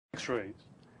X-rays.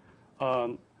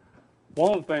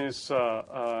 One of the things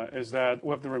is that we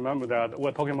have to remember that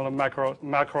we're talking about a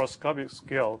macroscopic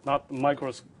scale, not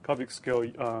microscopic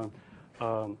scale.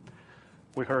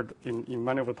 We heard in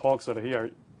many of the talks that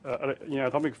here, in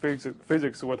atomic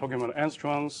physics, we're talking about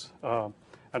angstroms,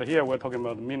 and here we're talking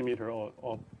about millimeter or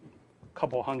a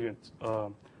couple hundred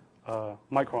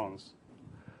microns.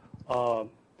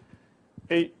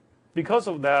 Because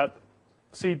of that,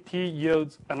 CT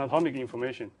yields anatomic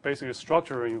information, basically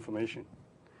structural information.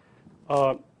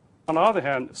 On the other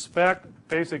hand, SPEC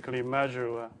basically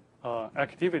measure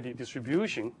activity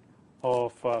distribution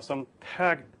of some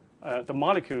tagged, the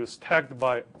molecules tagged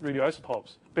by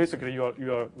radioisotopes. Basically, you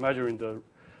are measuring the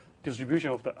distribution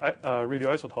of the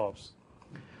radioisotopes.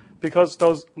 Because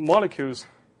those molecules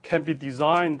can be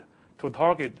designed to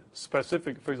target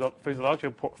specific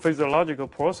physiological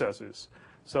processes.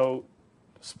 So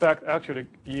SPEC actually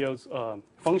yields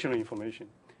functional information.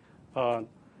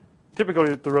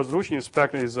 Typically, the resolution in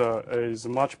SPEC is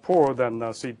much poorer than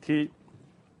CT.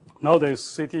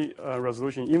 Nowadays, CT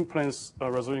resolution, in-plane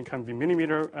resolution can be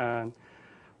millimeter, and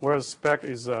whereas SPEC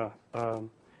is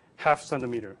half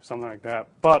centimeter, something like that.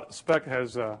 But SPEC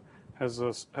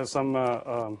has some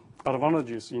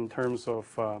advantages in terms of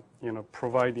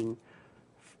providing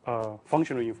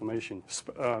functional information,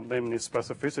 namely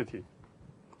specificity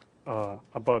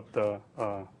about the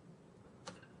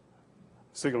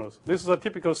signals. This is a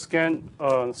typical scan,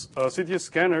 CT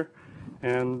scanner,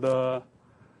 and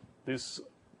this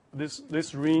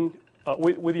ring.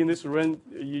 Within this ring,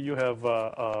 you have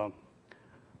a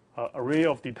array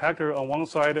of detector on one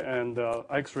side and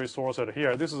X-ray source at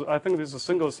here. I think this is a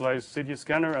single slice CT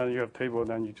scanner, and you have table,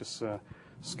 then you just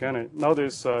scan it.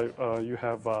 Nowadays, you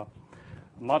have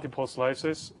multiple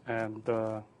slices, and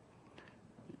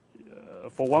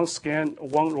for one scan,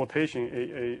 one rotation,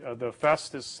 the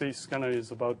fastest CT scanner is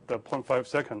about 0.5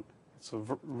 seconds. It's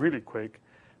really quick.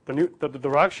 The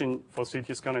direction for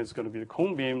CT scanner is going to be the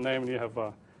cone beam. Namely, you have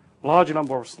a large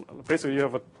number of, basically you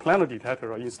have a planar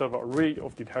detector. Instead of an array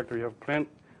of detector, you have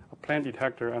a plan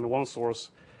detector and one source.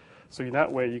 So in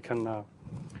that way, you can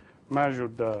measure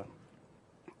the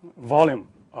volume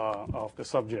of the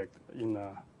subject in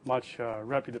a much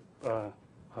rapid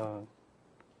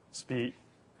speed.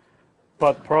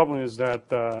 But the problem is that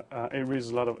it raises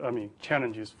a lot of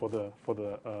challenges for the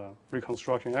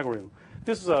reconstruction algorithm.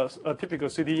 This is a typical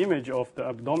CT image of the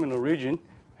abdominal region,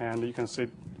 and you can see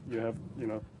you have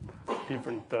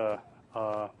different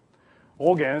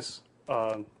organs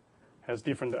has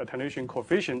different attenuation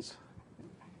coefficients.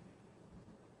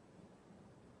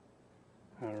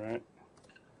 All right.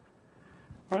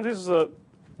 All right.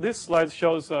 This slide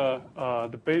shows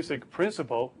the basic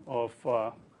principle of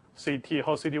CT,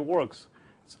 how CT works.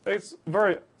 It's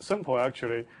very simple,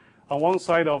 actually. On one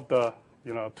side of the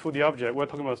 2D object, we're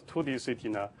talking about 2D CT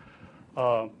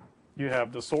now. You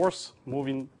have the source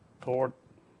moving toward,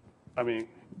 in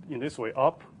this way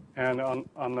up, and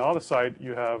on the other side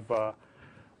you have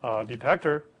a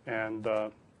detector, and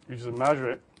you just measure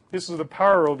it. This is the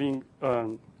power roving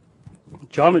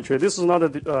geometry. This is not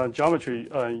a geometry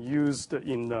used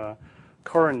in the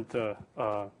current in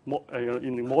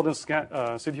the modern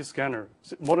CT scanner.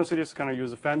 Modern CT scanner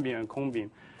uses fan beam and cone beam,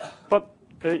 but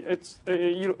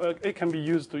it can be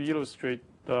used to illustrate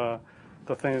the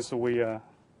things we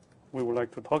would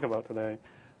like to talk about today.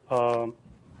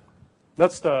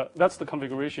 That's the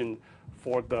configuration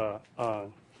for the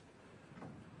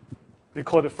they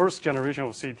call it the first generation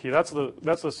of CT. That's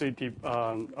the CT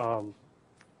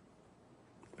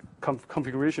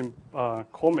configuration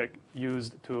Cormac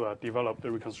used to develop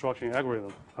the reconstruction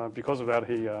algorithm. Because of that,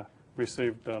 he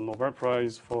received the Nobel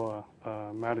Prize for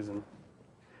medicine.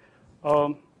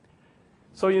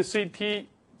 So in CT,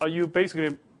 you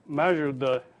basically measure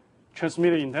the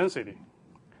transmitted intensity.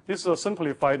 This is a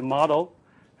simplified model,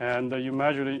 and you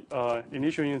measure the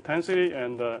initial intensity,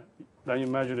 and then you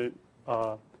measure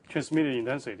the transmitted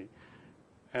intensity.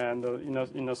 And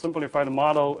in a simplified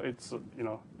model, it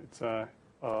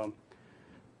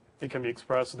can be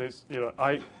expressed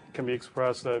I can be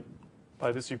expressed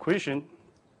by this equation,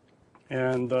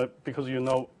 and because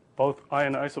both I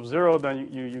and I sub 0, then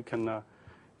you can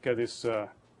get this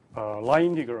line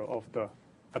integral of the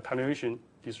attenuation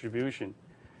distribution,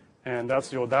 and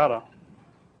that's your data.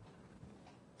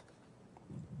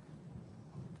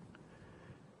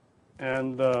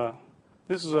 And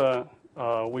this is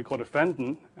we call it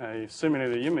Fenton, a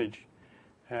simulated image.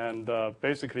 And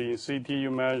basically in CT, you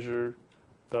measure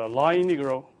the line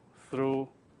integral through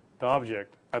the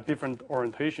object at different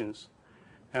orientations.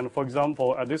 And for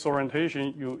example, at this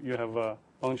orientation, you have a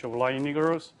bunch of line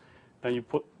integrals. Then you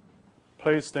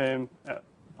place them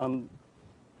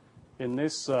in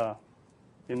this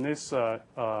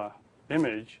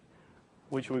image,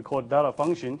 which we call data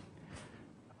function.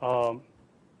 The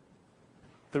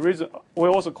reason we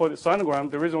also call it sinogram.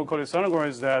 The reason we call it sinogram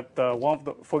is that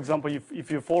for example,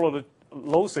 if you follow the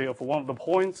loci of one of the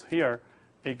points here,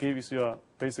 it gives you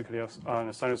basically a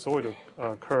sinusoidal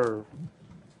curve.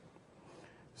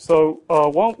 So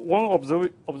one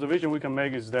observation we can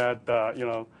make is that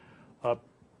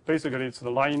basically it's the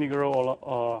line integral,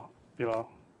 or the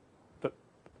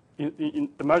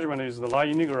measurement is the line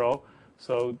integral.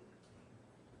 So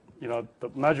the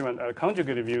measurement at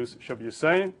conjugated views should be the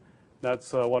same.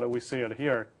 That's what we see at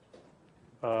here.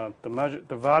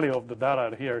 The value of the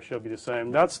data at here should be the same.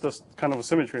 That's the kind of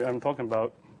symmetry I'm talking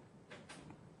about.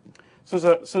 Since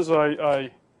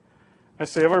I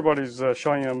see everybody's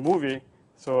showing a movie,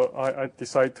 so I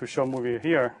decide to show a movie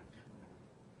here.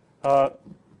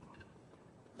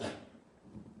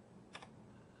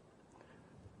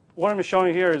 What I'm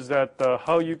showing here is that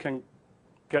how you can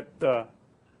get the.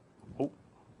 Oh,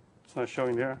 it's not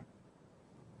showing there.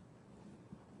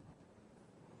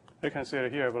 I can see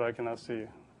it here, but I cannot see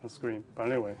the screen.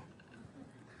 But anyway,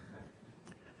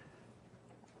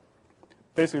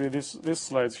 basically, this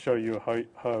slides show you how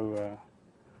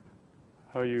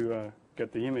you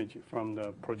get the image from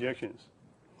the projections.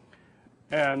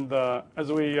 And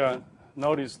as we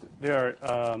noticed there,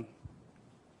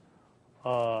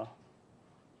 the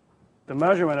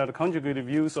measurement at the conjugated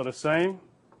views are the same.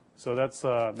 So that's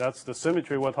the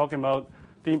symmetry we're talking about.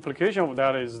 The implication of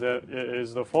that is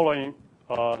the following.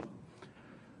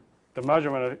 The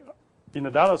measurement in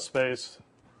the data space,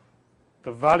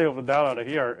 the value of the data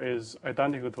here is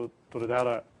identical to the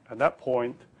data at that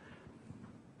point.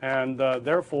 And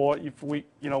therefore, if we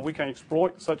can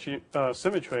exploit such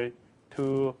symmetry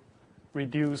to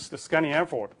reduce the scanning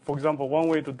effort. For example, one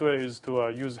way to do it is to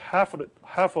use half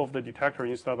of the detector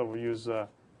instead of use the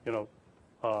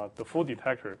full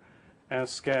detector, and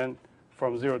scan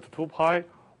from 0 to 2 pi.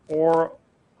 Or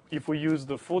if we use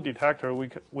the full detector, we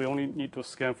only need to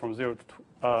scan from 0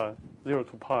 to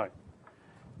pi.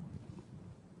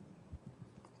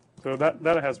 So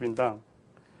that has been done.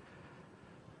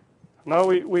 Now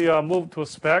we move to a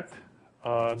SPECT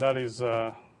that is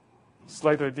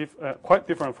slightly quite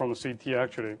different from CT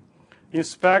actually. In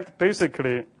SPECT,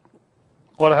 basically,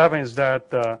 what happens is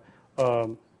that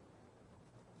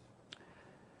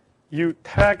you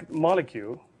tag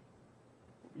molecule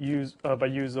by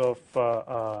use of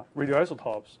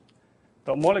radioisotopes.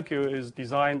 The molecule is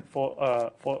designed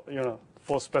for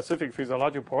specific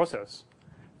physiological process.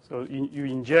 So you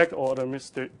inject or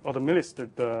administer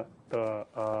the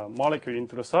molecule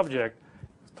into the subject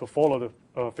to follow the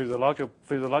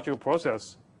physiological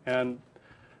process. And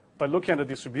by looking at the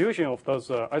distribution of those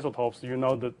isotopes, you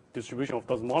know the distribution of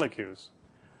those molecules.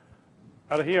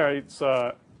 Out here, it's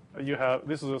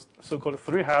this is a so-called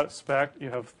three-hat SPECT. You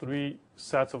have 3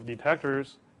 sets of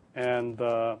detectors, and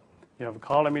you have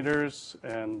collimators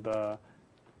and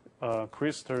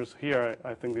crystals here.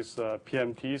 I think this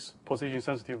PMTs,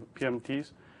 position-sensitive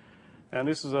PMTs, and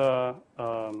this is a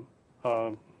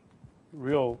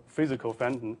real physical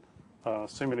phantom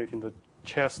simulating the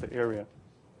chest area.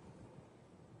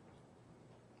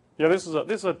 Yeah, this is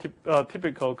a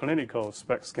typical clinical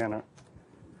SPECT scanner.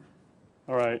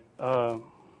 All right.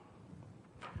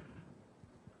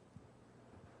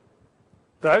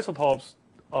 The isotopes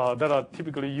that are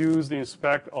typically used in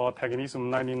SPECT are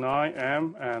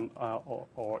technetium-99M and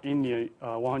or indium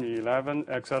 111,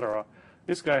 etc.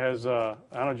 This guy has an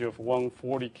energy of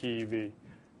 140 keV,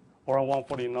 or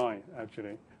 149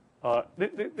 actually. I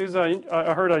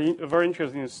heard a very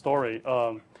interesting story.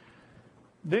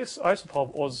 This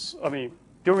isotope was,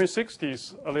 during the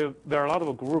 60s, there are a lot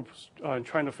of groups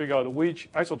trying to figure out which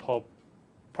isotope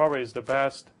probably is the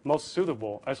best, most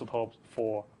suitable isotope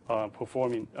for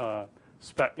performing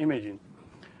SPECT imaging,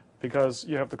 because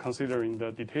you have to consider in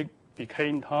the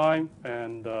decaying time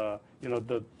and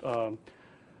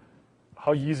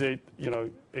how easy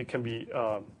it can be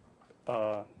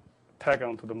tagged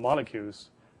onto the molecules.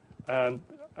 And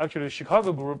actually, the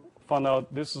Chicago group found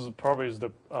out this is probably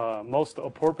the most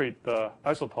appropriate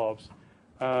isotopes,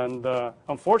 and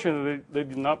unfortunately, they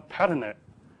did not patent it.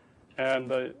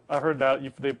 And I heard that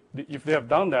if they have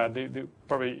done that, they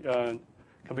probably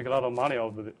can make a lot of money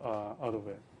out of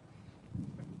it.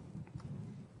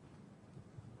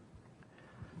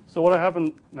 So what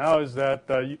happened now is that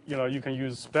you can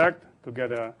use SPECT to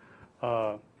get a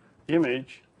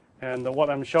image, and what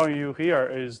I'm showing you here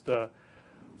is the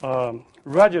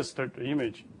registered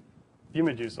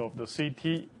images of the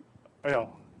CT,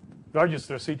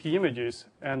 registered CT images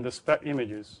and the SPECT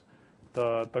images.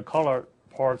 The color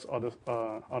parts of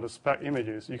the SPECT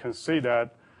images, you can see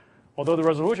that although the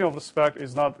resolution of the SPECT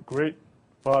is not great,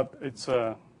 but it's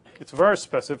very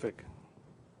specific.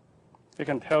 It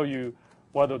can tell you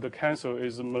whether the cancer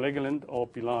is malignant or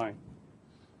benign.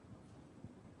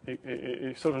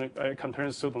 It certainly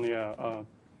contains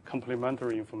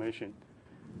complementary information.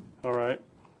 All right.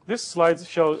 This slide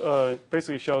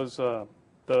basically shows the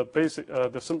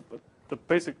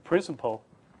basic principle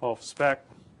of SPECT.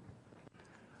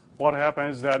 What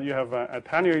happens is that you have an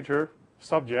attenuator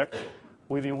subject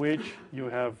within which you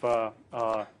have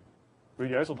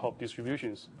radioisotope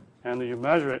distributions, and you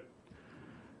measure it.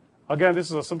 Again, this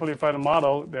is a simplified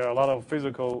model. There are a lot of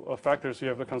physical factors you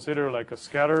have to consider, like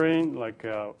scattering, like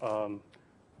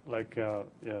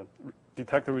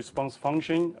detector response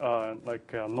function,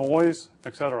 noise,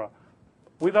 etc.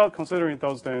 Without considering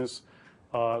those things,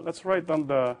 let's write down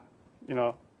the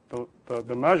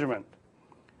measurement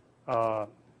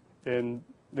in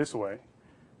this way.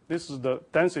 This is the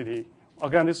density.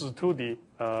 Again, this is 2D.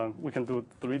 We can do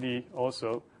 3D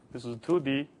also. This is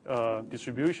 2D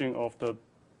distribution of the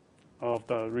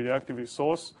radioactivity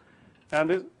source,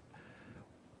 and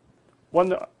when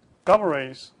the gamma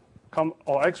rays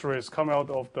or X-rays come out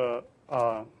of the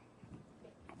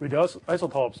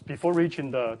radioisotopes before reaching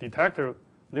the detector,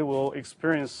 they will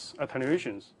experience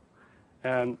attenuations,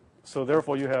 and so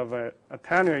therefore you have an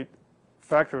attenuate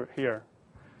factor here,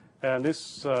 and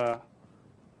this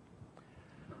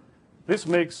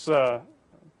makes the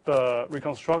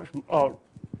reconstruction.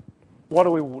 What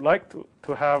we would like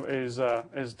to have is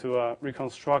to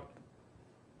reconstruct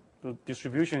the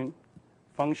distribution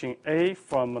function A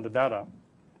from the data,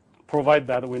 provide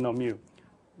that we know mu.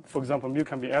 For example, mu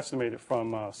can be estimated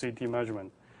from CT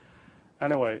measurement.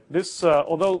 Anyway, this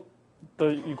although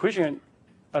the equation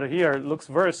out here looks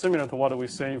very similar to what we're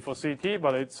saying for CT,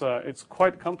 but it's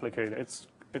quite complicated.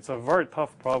 It's a very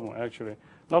tough problem actually.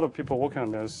 A lot of people working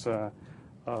on this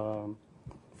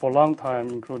for a long time,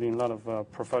 including a lot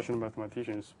of professional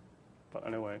mathematicians. But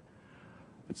anyway,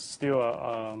 it's still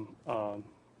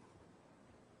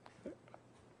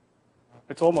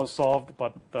it's almost solved,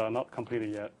 but not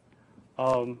completed yet.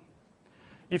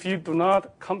 If you do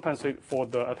not compensate for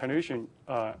the attenuation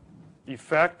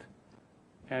effect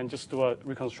and just do a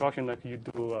reconstruction like you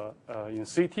do in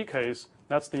CT case,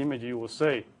 that's the image you will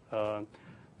see.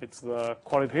 It's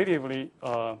qualitatively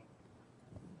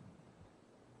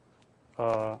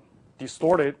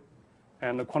distorted,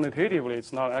 and quantitatively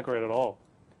it's not accurate at all.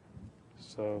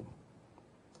 So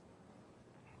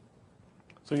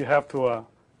you have to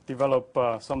develop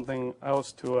something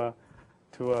else to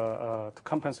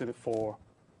compensate for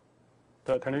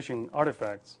the attenuation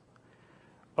artifacts.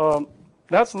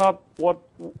 That's not what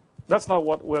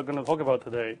we're going to talk about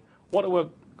today. What we're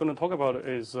going to talk about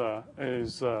is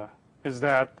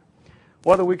that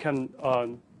whether we can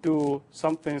do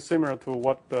something similar to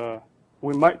what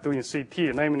we might do in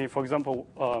CT, namely, for example,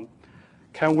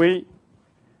 can we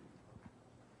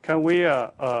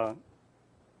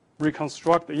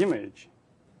reconstruct the image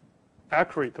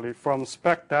accurately from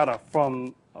SPECT data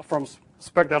from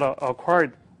SPECT data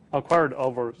acquired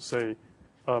over, say,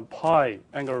 pi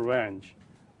angular range,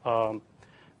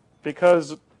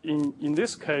 because in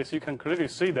this case you can clearly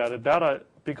see that the data,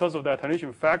 because of the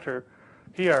attenuation factor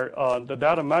here, the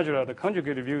data measured at the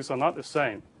conjugated views are not the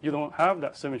same. You don't have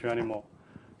that symmetry anymore.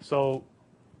 So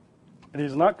it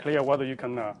is not clear whether you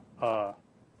can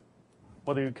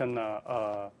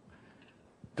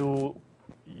do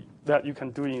that you can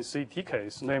do in CT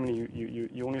case, namely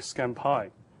you only scan pi.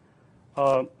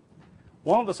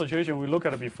 One of the situations we looked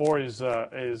at before is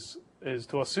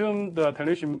to assume the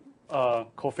attenuation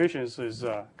coefficient is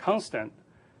constant.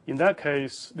 In that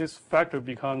case, this factor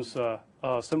becomes a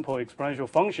simple exponential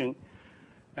function,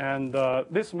 and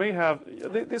this may have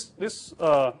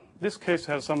this case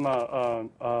has some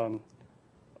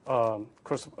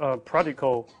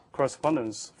practical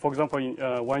correspondence. For example,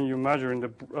 when you measure in the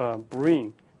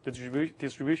brain, the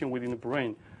distribution within the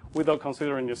brain, without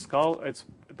considering the skull,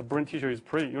 the brain tissue is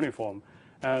pretty uniform,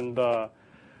 and the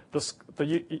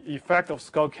effect of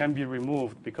skull can be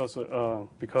removed because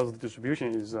the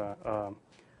distribution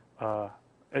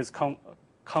is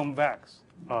convex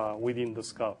within the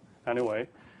skull. Anyway,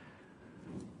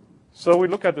 so we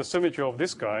look at the symmetry of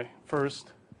this guy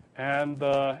first, and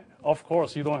of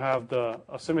course you don't have the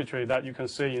symmetry that you can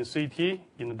see in CT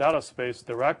in the data space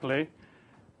directly.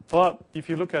 But if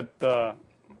you look at the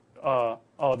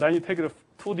then you take the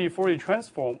 2D Fourier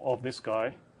transform of this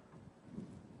guy.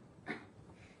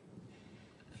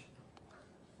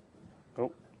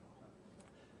 Oh.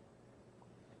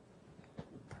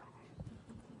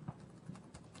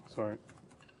 Sorry.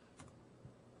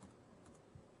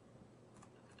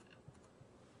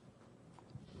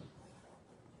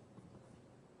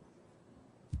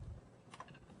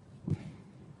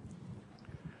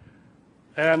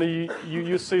 and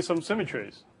you see some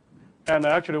symmetries. And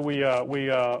actually,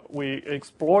 we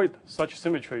exploit such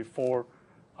symmetry for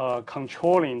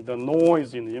controlling the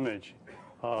noise in the image.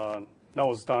 That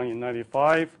was done in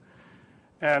 '95,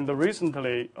 and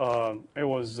recently it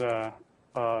was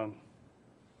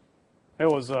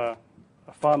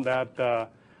found that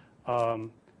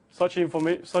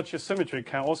such a symmetry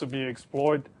can also be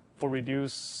exploited for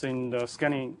reducing the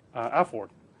scanning effort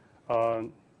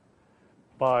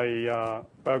by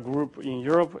a group in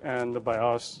Europe and by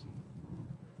us.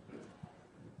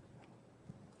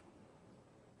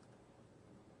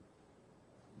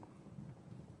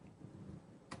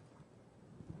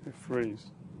 It freeze.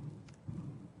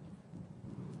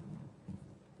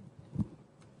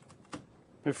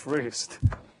 It freezed.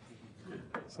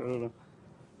 So,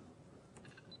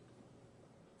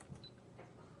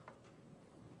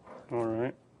 all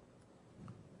right.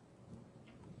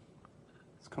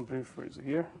 It's completely freeze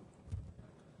here.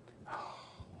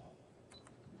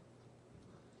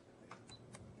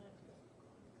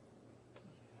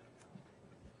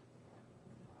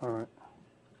 All right.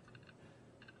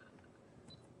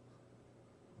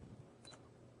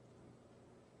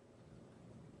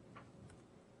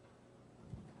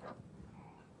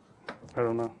 I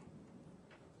don't know.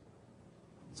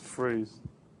 It's freeze.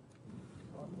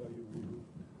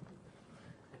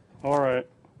 All right.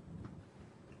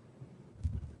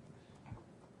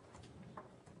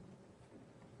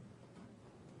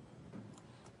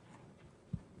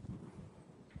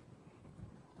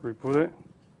 Reboot it.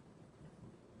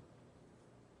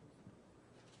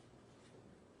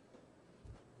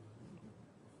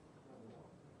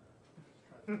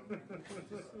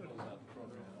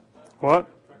 What?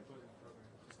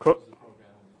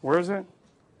 Where is it?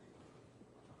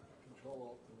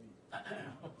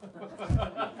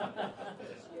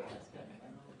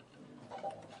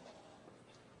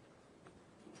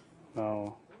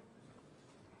 No.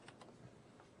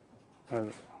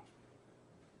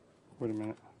 Wait a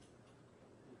minute.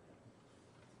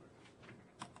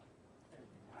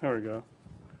 There we go.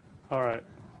 All right.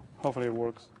 Hopefully it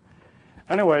works.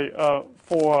 Anyway,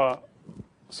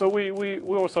 so we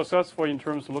were successful in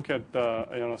terms of looking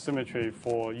at symmetry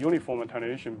for uniform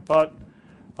attenuation, but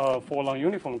for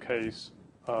non-uniform case,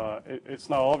 it's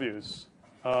not obvious.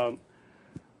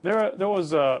 There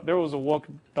was a work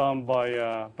done by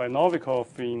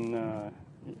Novikov in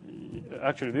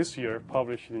actually this year,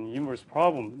 published in Inverse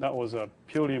Problem. That was a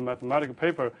purely mathematical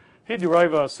paper. He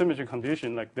derived a symmetry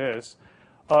condition like this.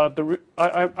 I'm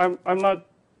not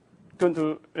going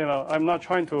to, I'm not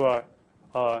trying to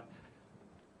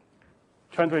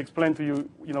explain to you,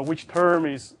 which term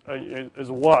is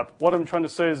what. What I'm trying to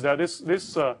say is that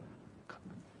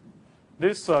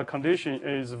this condition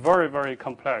is very, very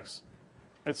complex.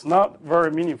 It's not very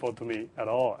meaningful to me at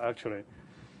all, actually.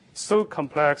 It's so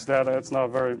complex that it's not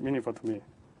very meaningful to me.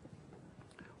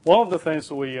 One of the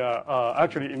things we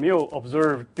actually Emil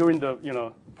observed during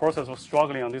the process of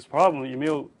struggling on this problem,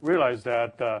 Emil realized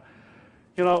that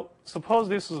suppose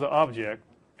this is the object,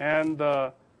 and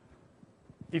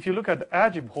if you look at the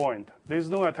edge point, there's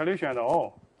no attenuation at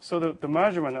all. So the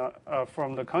measurement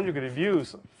from the conjugate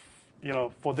views,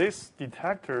 for this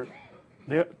detector,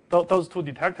 those two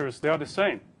detectors, they are the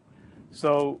same.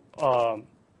 So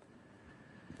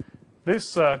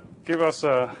this give us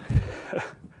a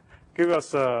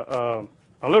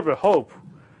little bit of hope.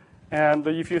 And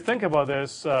if you think about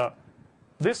this,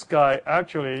 this guy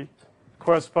actually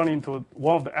corresponding to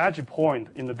one of the edge point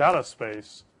in the data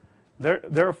space.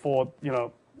 Therefore,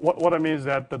 what I mean is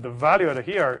that the value at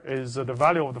here is the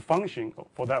value of the function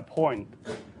for that point.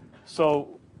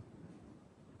 So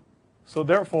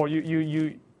therefore,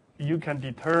 you can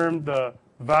determine the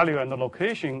value and the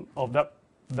location of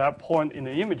that point in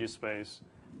the image space.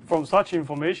 From such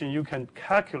information, you can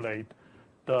calculate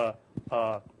the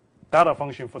data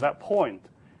function for that point.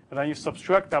 And then you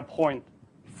subtract that point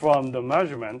from the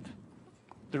measurement.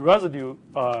 The residue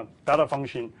data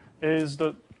function is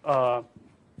the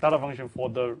data function for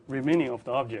the remaining of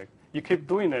the object. You keep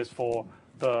doing this for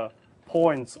the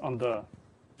points on the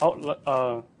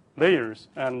layers,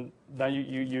 and then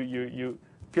you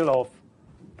peel off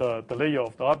the layer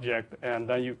of the object, and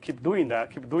then you keep doing that.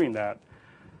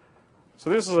 So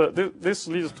this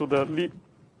leads to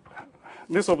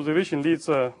this observation leads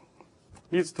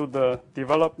to the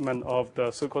development of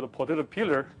the so-called potato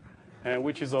peeler, and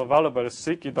which is available at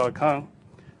Siki.com.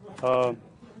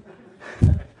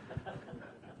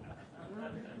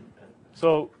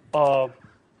 So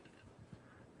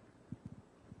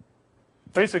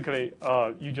basically,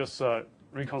 you just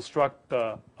reconstruct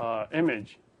the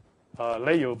image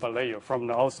layer by layer from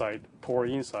the outside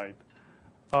toward inside.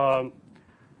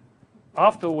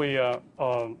 after we, I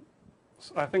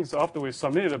think so after we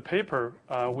submitted the paper,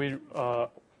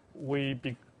 we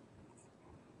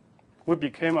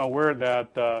became aware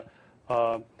that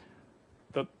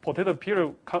the potato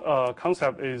peeler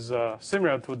concept is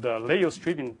similar to the layer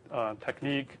stripping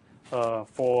technique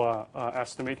for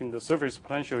estimating the surface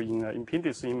potential in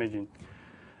impedance imaging,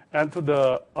 and to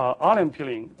the ion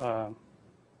peeling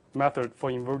method for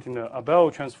inverting the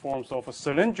Abel transforms of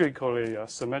cylindrically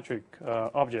symmetric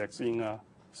objects in,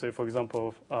 say, for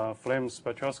example, flame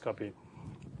spectroscopy.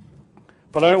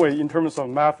 But anyway, in terms of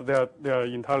math, they are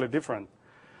entirely different.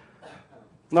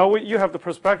 Now you have the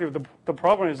perspective. The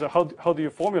problem is how do you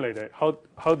formulate it?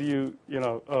 How do you,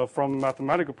 from a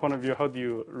mathematical point of view, how do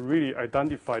you really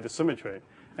identify the symmetry?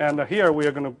 And here we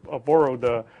are going to borrow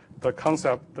the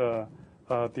concept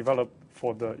developed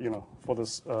for the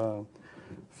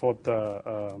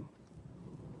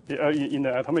in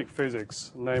the atomic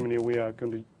physics. Namely, we are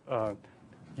going to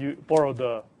borrow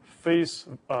the phase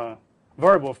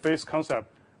variable phase concept.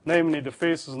 Namely, the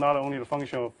phase is not only the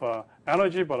function of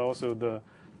energy, but also the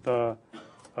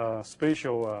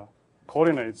spatial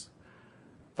coordinates.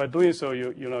 By doing so,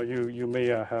 you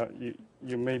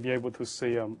may be able to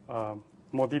see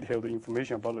more detailed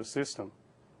information about the system.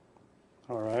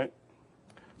 All right.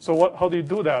 So how do you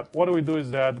do that? What we do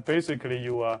is that basically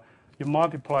you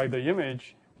multiply the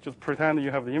image. Just pretend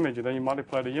you have the image, then you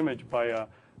multiply the image by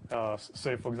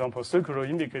say, for example, circular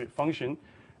indicated function,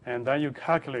 and then you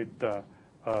calculate the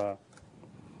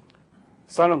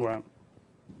sinogram.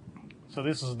 So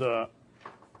this is the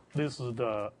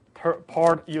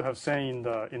part you have seen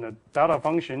in the data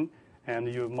function, and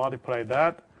you multiply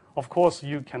that. Of course,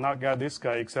 you cannot get this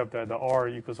guy except that the R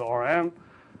equals Rm,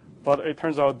 but it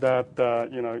turns out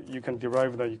that you can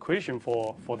derive the equation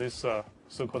for this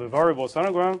so-called variable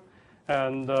sinogram,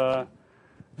 and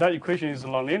that equation is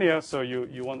nonlinear. So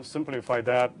you want to simplify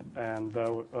that, and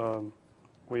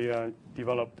we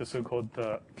developed the so-called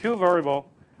Q variable.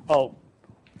 Oh.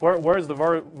 Where is the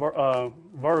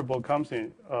variable comes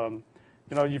in?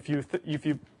 If you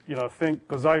think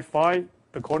cosine phi,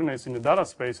 the coordinates in the data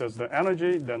space as the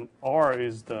energy, then R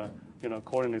is the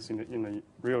coordinates in the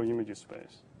real image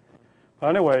space.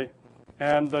 But anyway,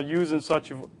 and using such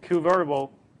a Q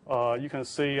variable, you can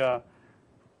see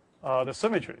the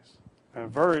symmetries, and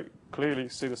very clearly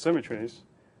see the symmetries,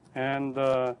 and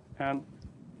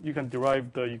you can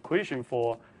derive the equation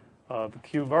for the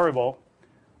Q variable.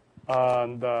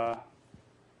 And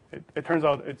it turns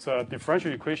out it's a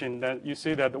differential equation. Then you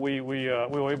see that we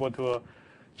were able to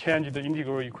change the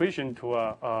integral equation to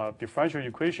a differential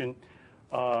equation.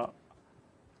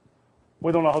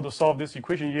 We don't know how to solve this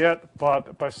equation yet,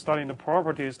 but by studying the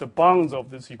properties, the bounds of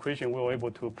this equation, we were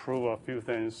able to prove a few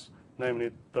things.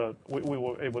 Namely, we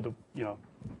were able to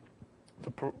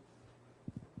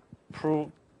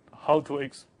prove how to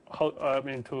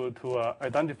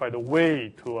identify the way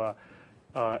to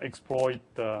exploit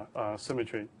the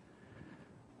symmetry.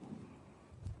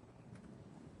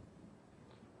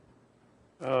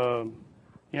 In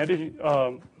addition,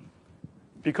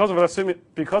 because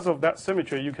of that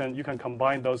symmetry, you can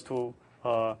combine those two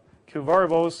Q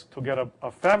variables to get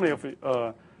a family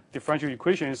of differential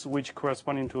equations which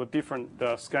corresponding to different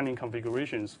scanning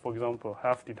configurations. For example,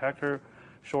 half detector,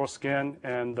 short scan,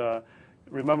 and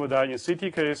remember that in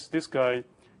CT case, this guy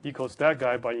equals that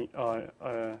guy, but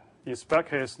in spec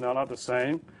case, they're not the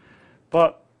same.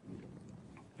 But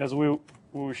as we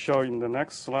will show in the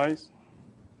next slides,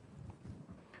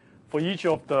 for each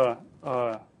of the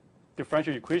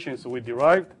differential equations we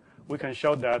derived, we can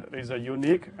show that it is a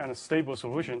unique and stable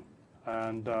solution.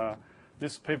 And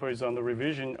this paper is under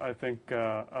revision. I think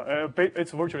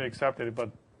it's virtually accepted, but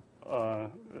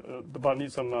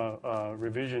needs some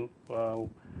revision.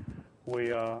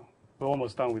 We're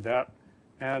almost done with that.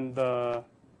 And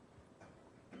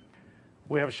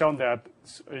we have shown that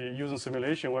using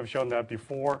simulation, we have shown that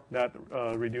before that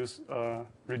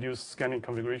reduced scanning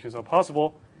configurations are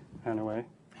possible. Anyway,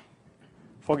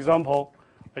 for example,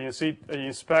 in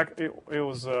spec, it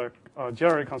was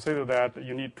generally considered that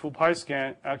you need 2 pi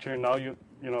scan. Actually, now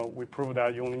we prove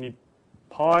that you only need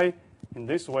pi in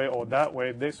this way or that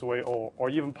way, this way, or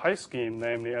even pi scheme,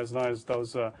 namely as long as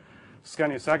those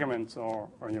scanning segments are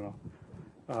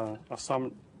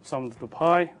summed to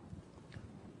pi.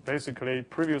 Basically,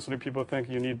 previously people think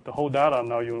you need the whole data.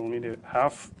 Now you only need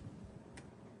half.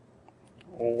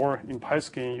 Or in pi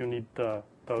scheme, you need the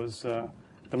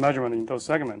measurement in those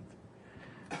segments.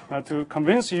 Now, to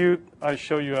convince you, I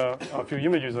show you a few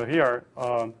images here.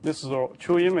 This is a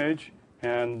true image,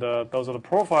 and those are the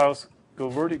profiles, go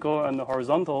vertical and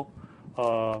horizontal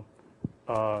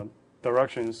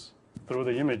directions through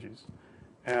the images.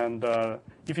 And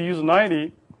if you use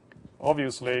 90,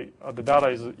 obviously the data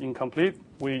is incomplete.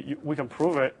 We can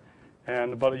prove it.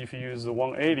 But if you use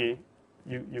 180,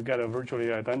 you get a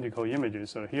virtually identical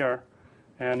images here.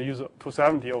 And use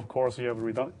 270, of course, you have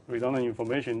redundant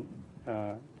information.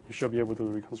 You should be able to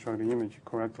reconstruct the image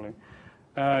correctly.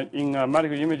 In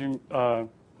medical imaging,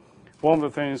 one of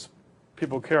the things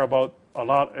people care about a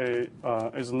lot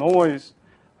is noise.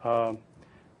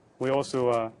 We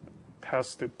also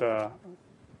tested the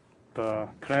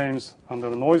claims under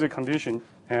the noisy condition,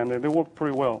 and they work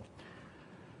pretty well.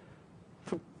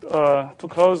 To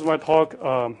close my talk,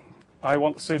 I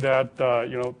want to say that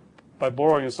by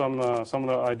borrowing some of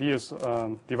the ideas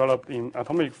developed in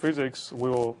atomic physics, we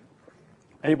will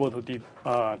able to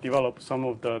develop some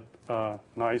of the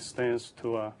nice things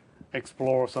to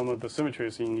explore some of the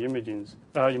symmetries in images,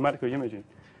 in medical imaging.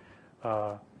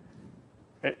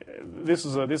 This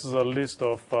is a list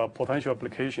of potential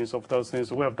applications of those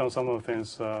things. We have done some of the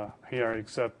things here,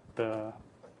 except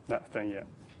that thing yet.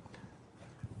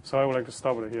 So I would like to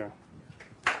stop it here.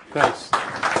 Thanks.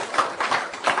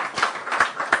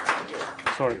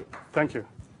 Sorry. Thank you.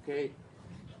 Okay.